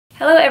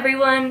Hello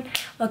everyone,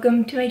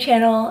 welcome to my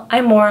channel.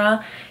 I'm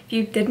Maura, if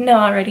you didn't know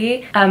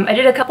already. I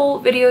did a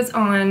couple videos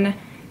on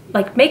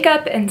like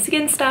makeup and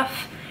skin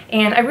stuff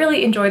and I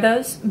really enjoy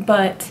those,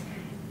 but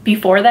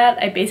before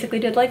that I basically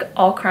did like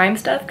all crime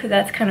stuff because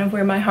that's kind of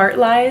where my heart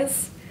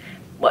lies.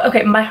 Well,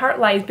 okay, my heart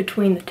lies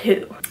between the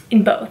two,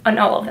 in both, on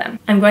all of them.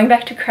 I'm going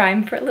back to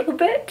crime for a little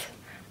bit.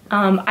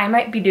 I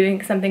might be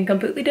doing something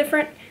completely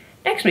different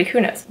next week,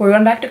 who knows? We're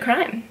going back to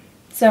crime.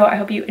 So I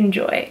hope you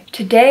enjoy.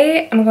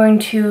 Today I'm going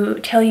to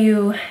tell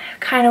you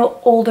kind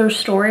of older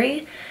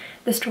story,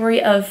 the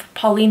story of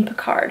Pauline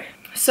Picard.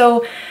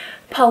 So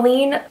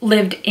Pauline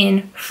lived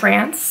in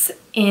France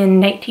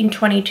in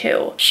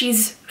 1922.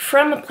 She's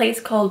from a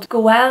place called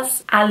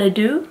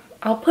Goaz-à-Ledoux.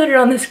 I'll put it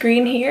on the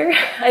screen here.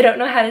 I don't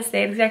know how to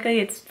say it exactly,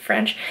 it's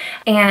French.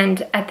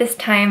 And at this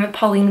time,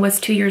 Pauline was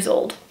 2 years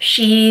old.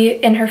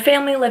 She and her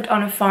family lived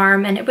on a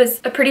farm and it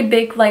was a pretty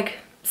big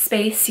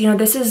space. You know,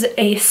 this is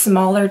a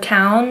smaller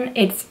town.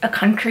 It's a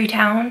country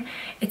town.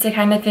 It's the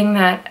kind of thing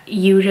that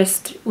you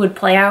just would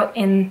play out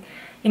in,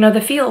 you know,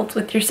 the fields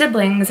with your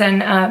siblings.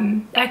 And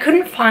I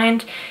couldn't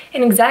find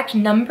an exact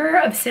number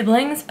of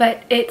siblings,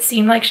 but it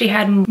seemed like she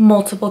had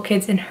multiple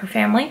kids in her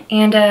family.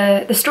 And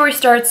the story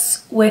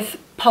starts with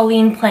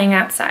Pauline playing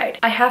outside.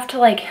 I have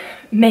to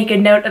make a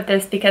note of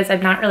this because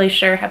I'm not really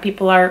sure how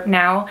people are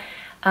now.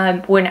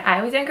 When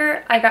I was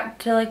younger, I got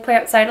to play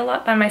outside a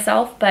lot by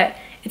myself, but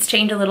it's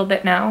changed a little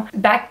bit now.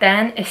 Back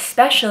then,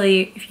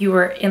 especially if you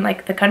were in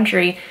the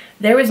country,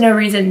 there was no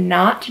reason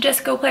not to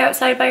just go play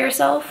outside by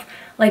yourself.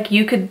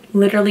 You could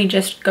literally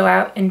just go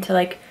out into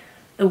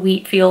the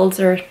wheat fields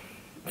or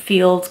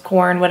fields,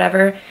 corn,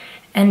 whatever,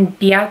 and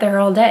be out there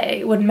all day.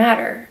 It wouldn't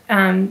matter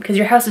because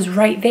your house is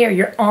right there.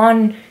 You're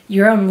on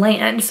your own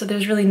land, so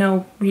there's really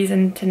no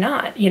reason to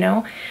not, you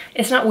know?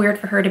 It's not weird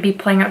for her to be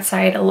playing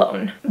outside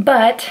alone.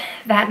 But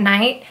that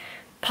night,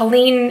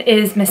 Pauline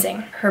is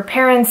missing. Her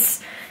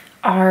parents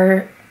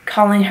are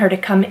calling her to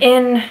come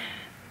in.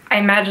 I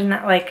imagine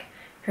that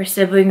her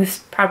siblings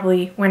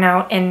probably went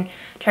out and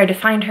tried to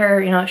find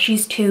her. You know,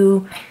 she's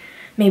 2.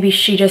 Maybe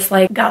she just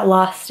got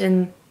lost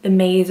in the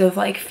maze of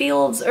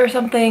fields or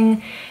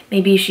something.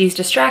 Maybe she's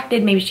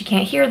distracted, maybe she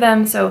can't hear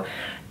them. So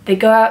they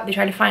go out, they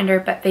try to find her,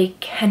 but they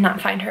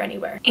cannot find her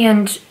anywhere.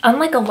 And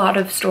unlike a lot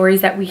of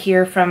stories that we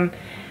hear from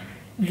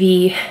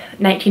the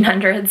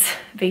 1900s,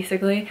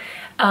 basically,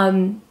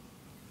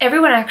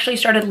 everyone actually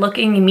started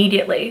looking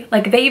immediately.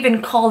 They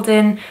even called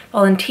in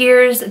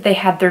volunteers, they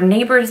had their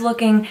neighbors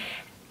looking.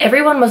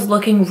 Everyone was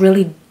looking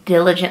really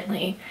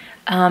diligently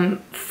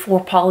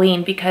for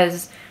Pauline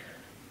because,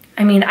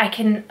 I mean, I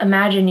can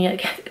imagine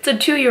it's a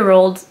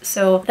 2-year-old,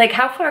 so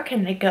how far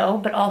can they go?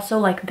 But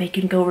also they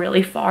can go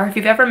really far. If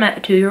you've ever met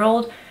a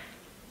 2-year-old,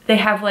 they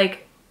have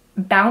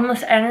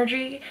boundless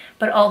energy,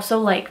 but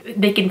also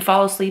they can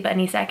fall asleep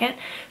any second.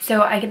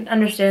 So I can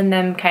understand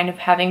them kind of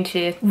having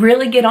to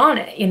really get on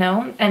it, you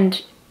know?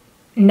 And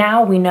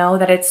now we know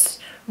that it's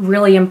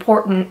really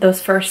important,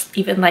 those first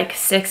even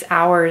 6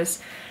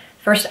 hours,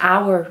 first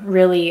hour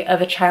really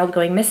of a child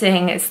going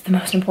missing is the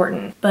most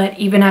important. But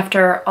even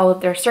after all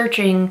of their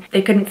searching,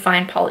 they couldn't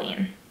find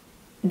Pauline.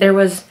 There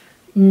was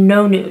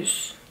no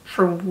news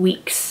for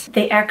weeks.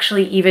 They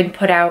actually even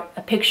put out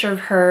a picture of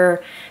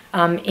her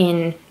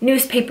in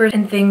newspapers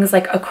and things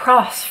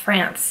across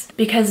France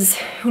because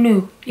who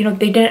knew? You know,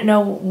 they didn't know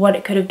what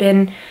it could have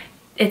been.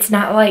 It's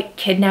not like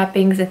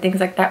kidnappings and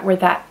things like that were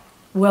that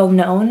well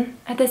known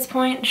at this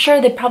point. Sure,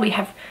 they probably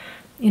have,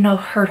 you know,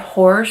 heard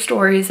horror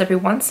stories every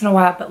once in a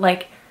while,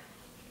 but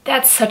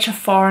that's such a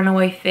far and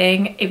away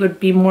thing. It would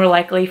be more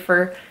likely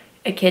for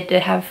a kid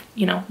to have,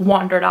 you know,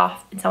 wandered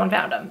off and someone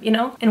found him, you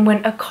know? And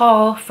when a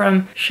call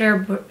from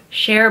Cherbourg,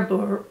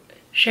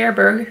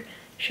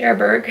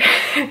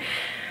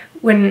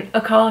 when a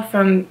call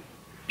from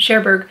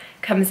Cherbourg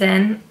comes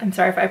in, I'm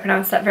sorry if I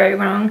pronounced that very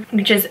wrong,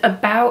 which is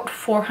about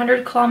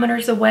 400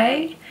 kilometers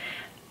away,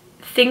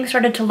 things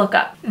started to look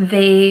up.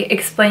 They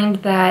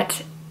explained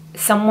that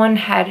someone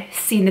had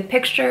seen the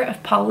picture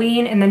of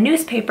Pauline in the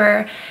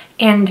newspaper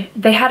and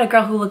they had a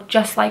girl who looked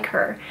just like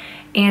her.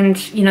 And,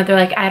 you know, they're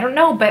like, I don't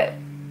know, but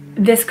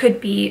this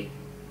could be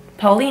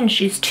Pauline.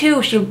 She's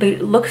 2, she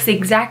looks the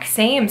exact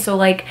same. So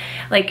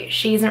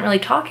she isn't really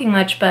talking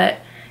much, but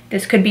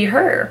this could be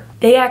her.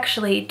 They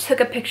actually took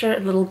a picture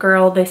of the little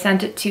girl, they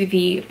sent it to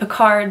the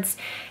Picards,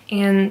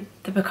 and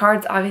the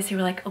Picards obviously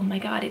were like, oh my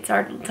God, it's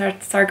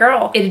our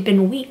girl. It had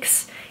been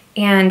weeks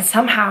and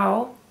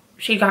somehow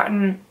she'd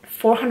gotten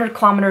 400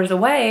 kilometers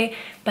away,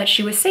 but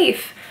she was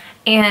safe.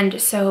 And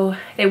so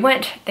they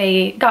went,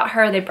 they got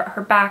her, they brought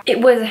her back.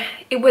 It was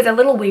a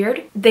little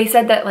weird. They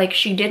said that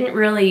she didn't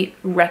really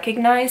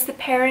recognize the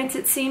parents,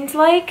 it seemed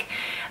like,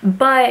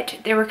 but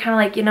they were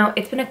kind of you know,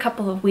 it's been a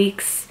couple of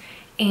weeks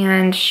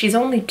and she's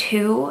only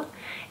 2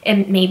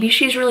 and maybe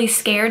she's really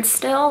scared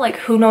still,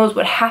 who knows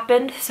what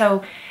happened.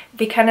 So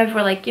they kind of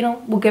were you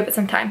know, we'll give it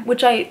some time,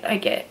 which I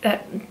get,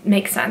 that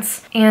makes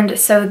sense. And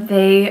so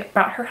they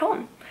brought her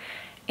home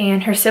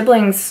and her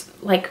siblings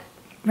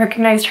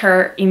recognized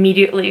her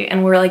immediately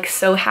and were like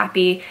so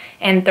happy,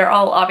 and they're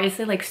all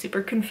obviously like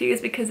super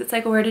confused because it's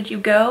like, where did you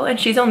go? And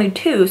she's only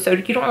 2, so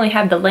you don't really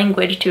have the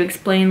language to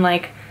explain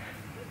like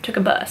took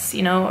a bus,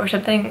 you know, or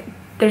something.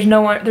 There's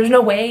no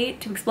way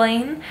to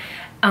explain.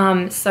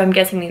 So I'm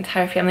guessing the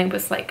entire family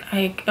was like,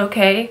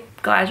 okay,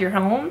 glad you're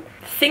home.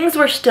 Things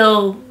were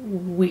still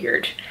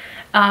weird.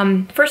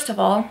 First of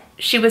all,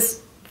 she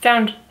was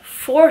found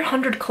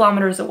 400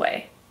 kilometers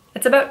away.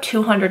 That's about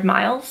 200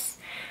 miles.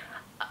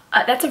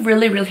 That's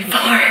really, really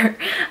far.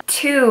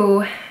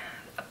 2,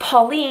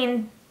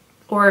 Pauline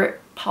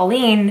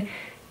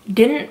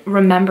didn't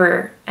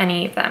remember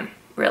any of them,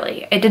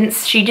 really.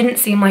 She didn't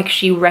seem like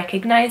she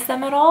recognized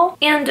them at all.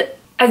 And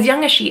as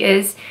young as she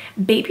is,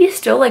 babies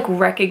still like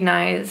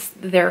recognize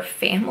their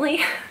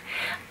family.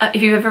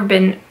 If you've ever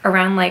been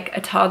around like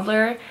a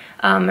toddler,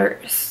 or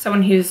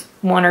someone who's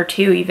 1 or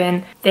 2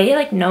 even, they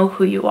like know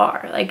who you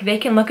are. Like they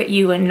can look at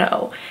you and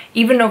know,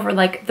 even over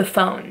like the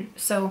phone.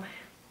 So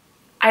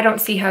I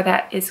don't see how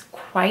that is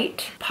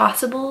quite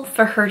possible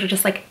for her to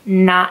just like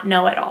not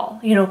know at all.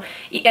 You know,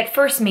 at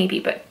first maybe,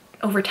 but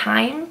over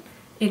time,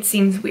 it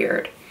seems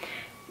weird.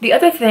 The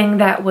other thing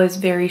that was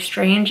very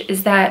strange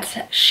is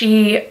that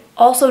she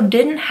also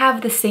didn't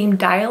have the same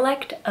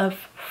dialect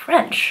of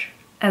French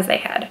as they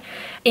had.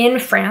 In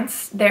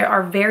France, there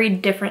are very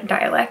different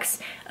dialects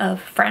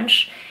of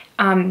French,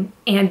 and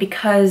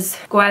because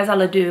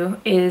Gouaz-à-la-Deux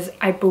is,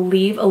 I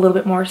believe, a little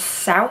bit more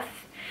south,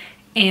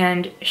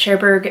 and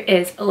Cherbourg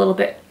is a little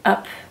bit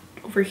up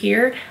over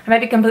here. I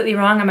might be completely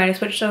wrong, I might have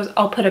switched those.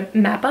 I'll put a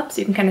map up so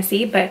you can kind of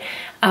see, but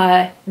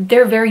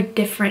they're very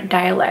different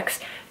dialects,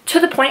 to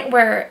the point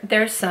where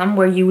there's some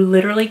where you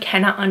literally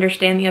cannot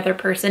understand the other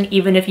person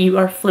even if you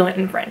are fluent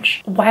in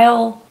French.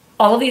 While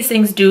all of these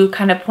things do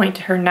kind of point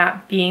to her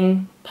not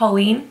being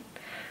Pauline,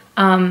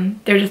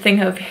 there's a thing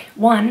of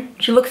 1,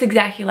 she looks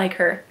exactly like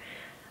her,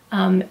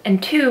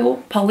 and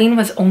 2, Pauline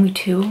was only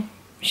 2.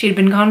 She had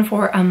been gone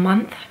for a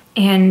month,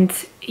 and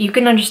you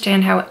can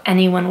understand how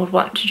anyone would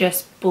want to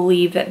just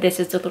believe that this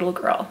is the little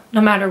girl.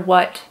 No matter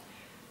what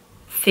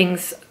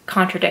things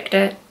contradict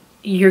it,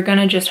 you're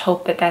gonna just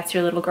hope that that's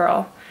your little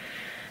girl.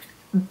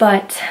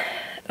 But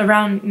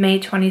around May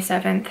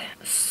 27th,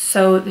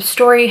 so the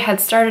story had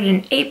started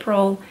in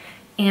April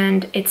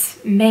and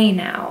it's May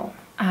now,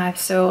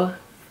 so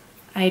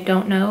I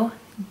don't know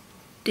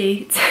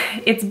dates.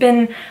 It's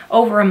been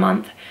over a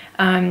month.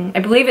 I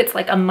believe it's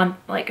like a month,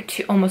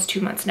 like almost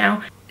 2 months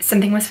now.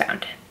 Something was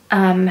found.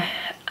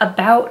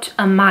 About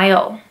a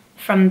mile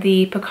from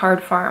the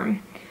Picard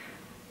farm,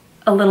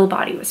 a little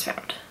body was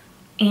found.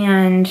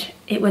 And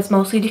it was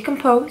mostly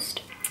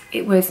decomposed.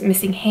 It was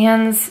missing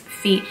hands,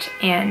 feet,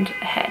 and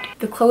a head.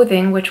 The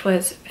clothing, which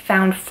was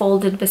found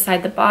folded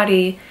beside the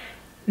body,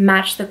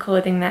 matched the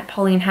clothing that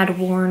Pauline had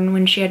worn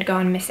when she had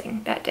gone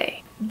missing that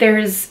day.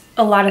 There's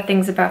a lot of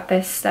things about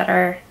this that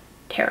are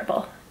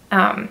terrible,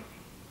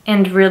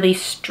 and really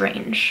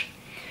strange.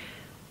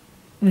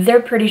 They're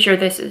pretty sure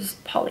this is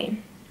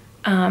Pauline.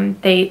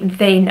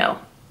 They know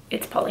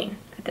it's Pauline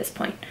at this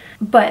point.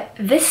 But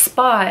this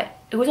spot,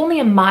 it was only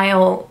a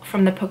mile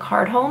from the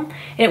Picard home,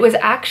 and it was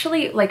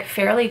actually like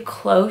fairly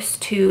close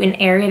to an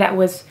area that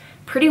was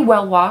pretty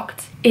well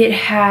walked. It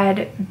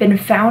had been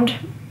found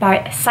by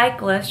a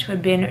cyclist who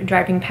had been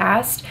driving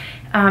past,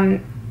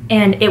 and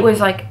it was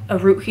like a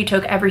route he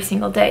took every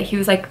single day. He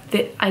was like,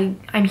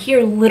 I'm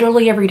here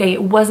literally every day.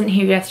 It wasn't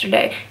here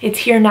yesterday. It's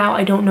here now.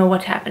 I don't know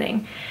what's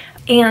happening.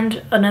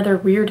 And another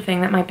weird thing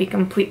that might be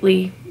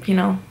completely, you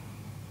know,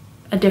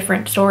 a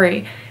different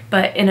story,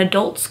 but an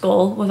adult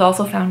skull was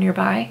also found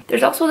nearby.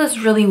 There's also this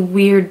really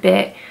weird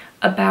bit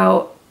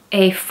about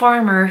a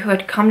farmer who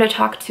had come to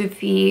talk to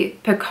the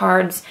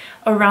Picards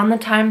around the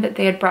time that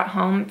they had brought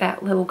home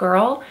that little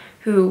girl,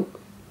 who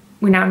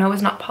we now know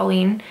is not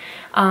Pauline,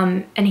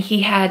 and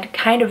he had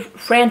kind of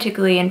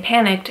frantically and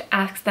panicked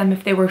asked them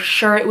if they were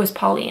sure it was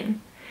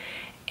Pauline.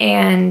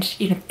 And,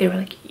 you know, they were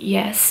like,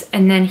 yes.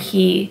 And then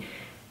he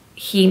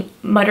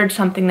muttered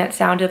something that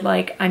sounded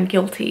like, I'm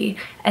guilty,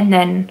 and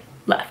then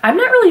left. I'm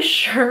not really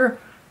sure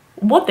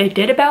what they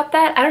did about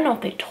that. I don't know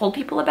if they told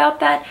people about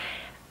that.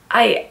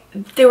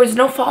 There was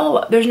no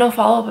follow-up. There's no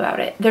follow-up about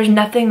it. There's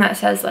nothing that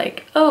says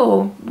like,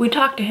 oh, we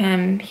talked to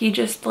him, he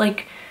just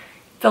like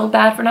felt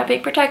bad for not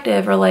being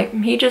protective, or like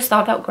he just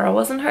thought that girl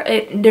wasn't her.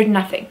 There's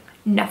nothing.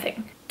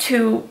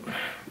 To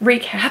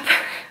recap,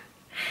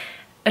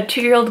 a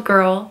 2-year-old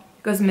girl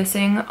goes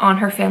missing on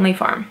her family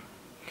farm.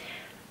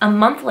 A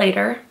month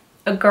later,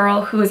 a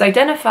girl who is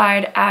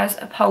identified as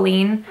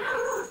Pauline,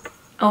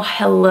 oh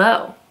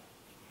hello,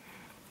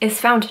 is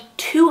found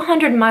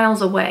 200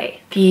 miles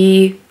away.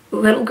 The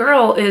little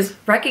girl is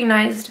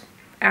recognized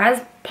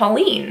as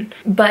Pauline,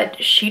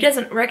 but she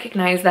doesn't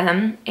recognize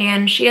them,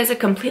 and she has a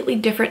completely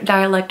different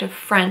dialect of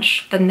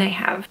French than they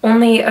have.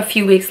 Only a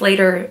few weeks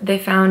later, they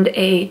found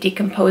a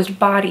decomposed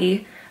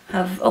body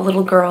of a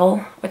little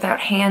girl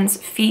without hands,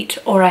 feet,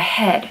 or a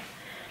head,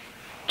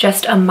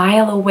 just a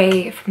mile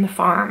away from the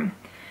farm,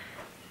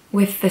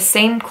 with the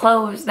same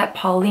clothes that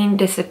Pauline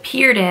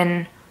disappeared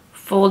in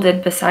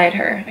folded beside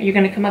her. Are you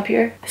gonna come up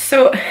here?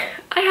 So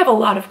I have a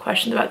lot of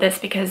questions about this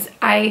because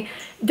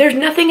there's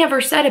nothing ever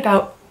said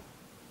about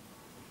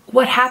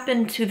what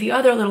happened to the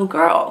other little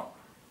girl,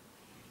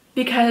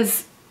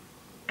 because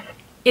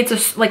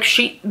it's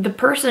the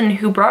person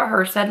who brought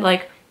her said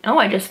like, oh,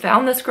 I just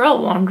found this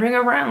girl wandering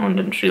around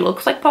and she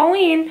looks like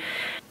Pauline.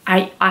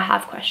 I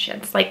have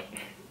questions. Like,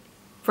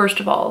 first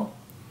of all,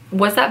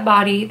 was that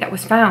body that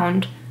was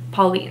found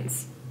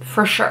Pauline's?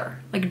 For sure.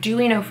 Like, do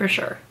we know for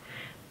sure?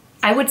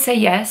 I would say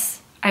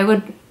yes. I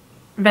would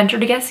venture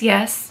to guess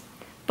yes.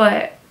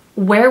 But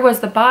where was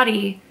the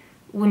body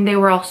when they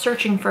were all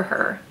searching for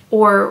her?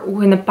 Or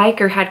when the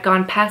biker had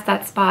gone past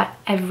that spot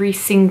every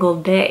single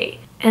day?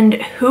 And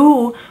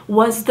who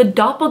was the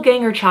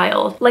doppelganger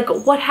child? Like,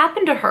 what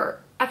happened to her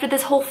after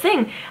this whole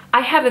thing?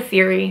 I have a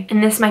theory,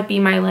 and this might be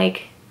my,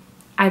 like,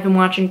 I've been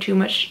watching too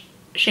much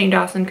Shane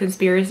Dawson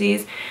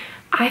conspiracies.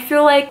 I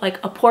feel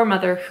like a poor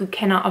mother who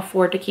cannot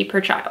afford to keep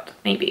her child,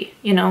 maybe,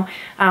 you know?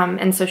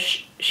 And so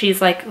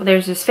she's like,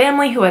 there's this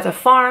family who has a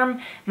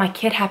farm. My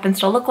kid happens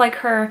to look like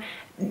her.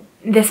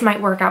 This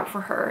might work out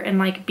for her and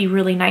like be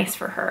really nice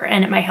for her,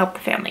 and it might help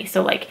the family.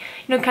 So like,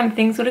 you know, kind of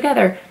things go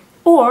together.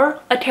 Or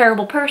a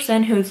terrible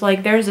person who's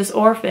like, there's this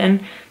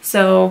orphan,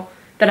 so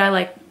that I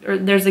like, or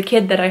there's a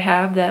kid that I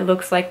have that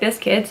looks like this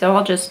kid, so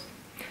I'll just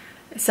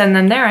send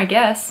them there, I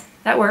guess.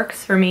 That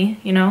works for me,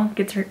 you know,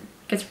 gets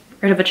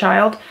rid of a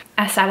child.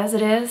 As sad as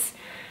it is,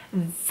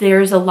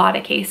 there's a lot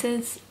of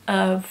cases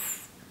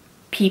of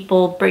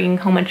people bringing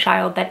home a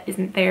child that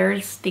isn't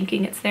theirs,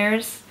 thinking it's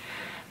theirs.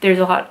 There's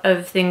a lot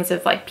of things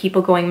of like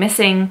people going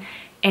missing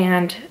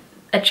and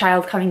a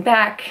child coming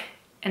back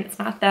and it's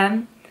not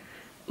them,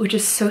 which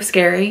is so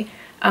scary.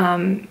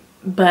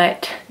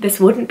 But this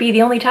wouldn't be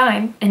the only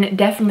time, and it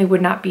definitely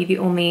would not be the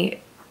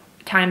only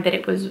time that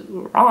it was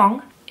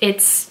wrong.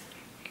 It's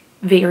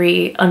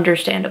very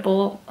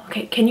understandable.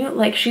 Okay, can you,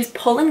 like, she's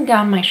pulling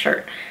down my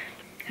shirt.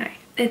 Okay.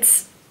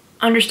 It's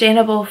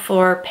understandable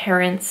for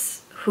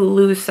parents who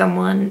lose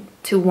someone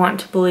to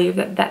want to believe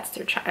that that's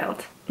their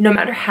child. No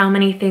matter how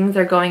many things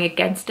are going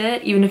against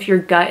it, even if your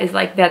gut is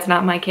like, that's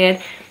not my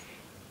kid,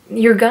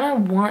 you're gonna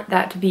want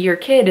that to be your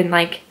kid. And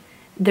like,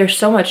 there's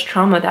so much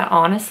trauma that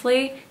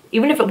honestly,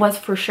 even if it was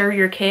for sure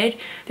your kid,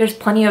 there's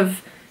plenty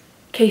of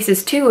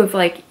cases too of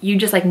like, you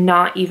just like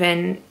not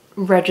even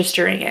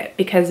registering it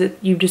because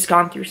you've just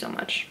gone through so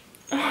much.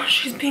 Oh,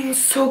 she's being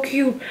so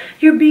cute.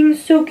 You're being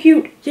so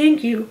cute.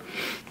 Thank you.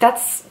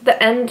 That's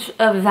the end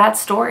of that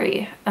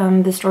story.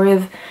 The story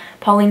of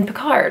Pauline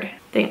Picard.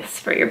 Thanks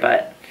for your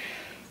butt.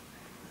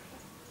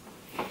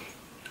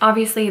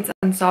 Obviously it's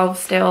unsolved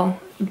still,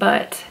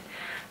 but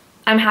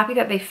I'm happy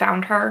that they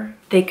found her.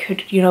 They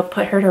could, you know,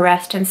 put her to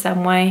rest in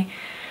some way.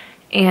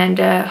 And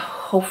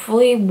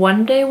hopefully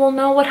one day we'll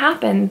know what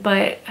happened,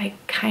 but I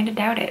kind of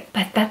doubt it.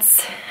 But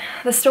that's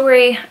the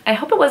story. I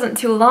hope it wasn't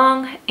too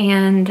long,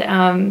 and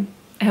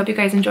I hope you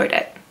guys enjoyed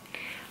it.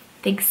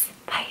 Thanks.